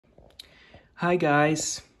Hi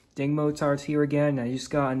guys, Ding Mozart's here again. I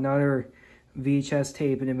just got another VHS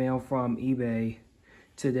tape in the mail from eBay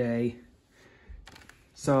today.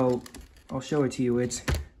 So, I'll show it to you. It's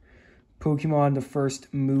Pokemon the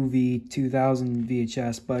First Movie 2000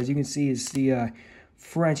 VHS, but as you can see, it's the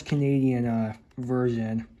French-Canadian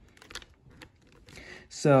version.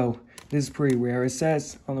 So, this is pretty rare. It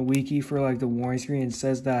says on the wiki for like the warning screen, it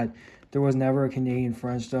says that there was never a Canadian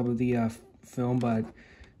French dub of the film, but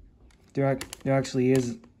there actually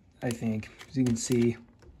is, I think, as you can see.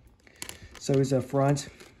 So it's the front,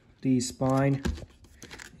 the spine,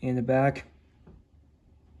 and the back.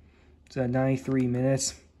 It's at 93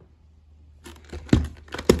 minutes.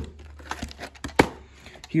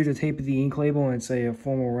 Here's a tape of the ink label, and it's a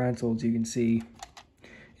formal rental, as you can see.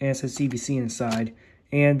 And it says CBC inside.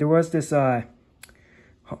 And there was this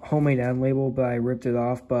homemade end label, but I ripped it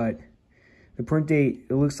off. But the print date,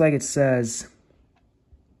 it looks like it says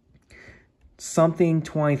something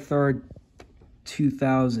 23rd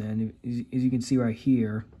 2000, as you can see right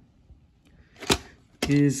here.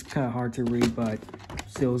 It is kind of hard to read, but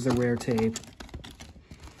still is a rare tape,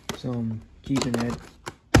 so I'm keeping it.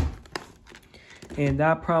 And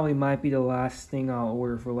that probably might be the last thing I'll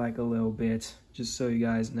order for like a little bit, just so you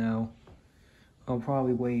guys know. I'll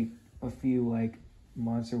probably wait a few like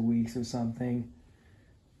months or weeks or something,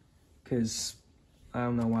 because I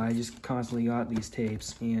don't know why, I just constantly got these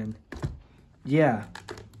tapes. And yeah,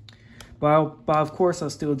 but of course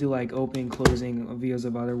I'll still do like opening, closing videos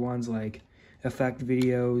of other ones, like effect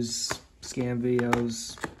videos, scan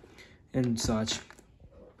videos, and such.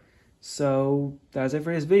 So that's it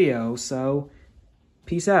for this video. So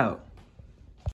peace out.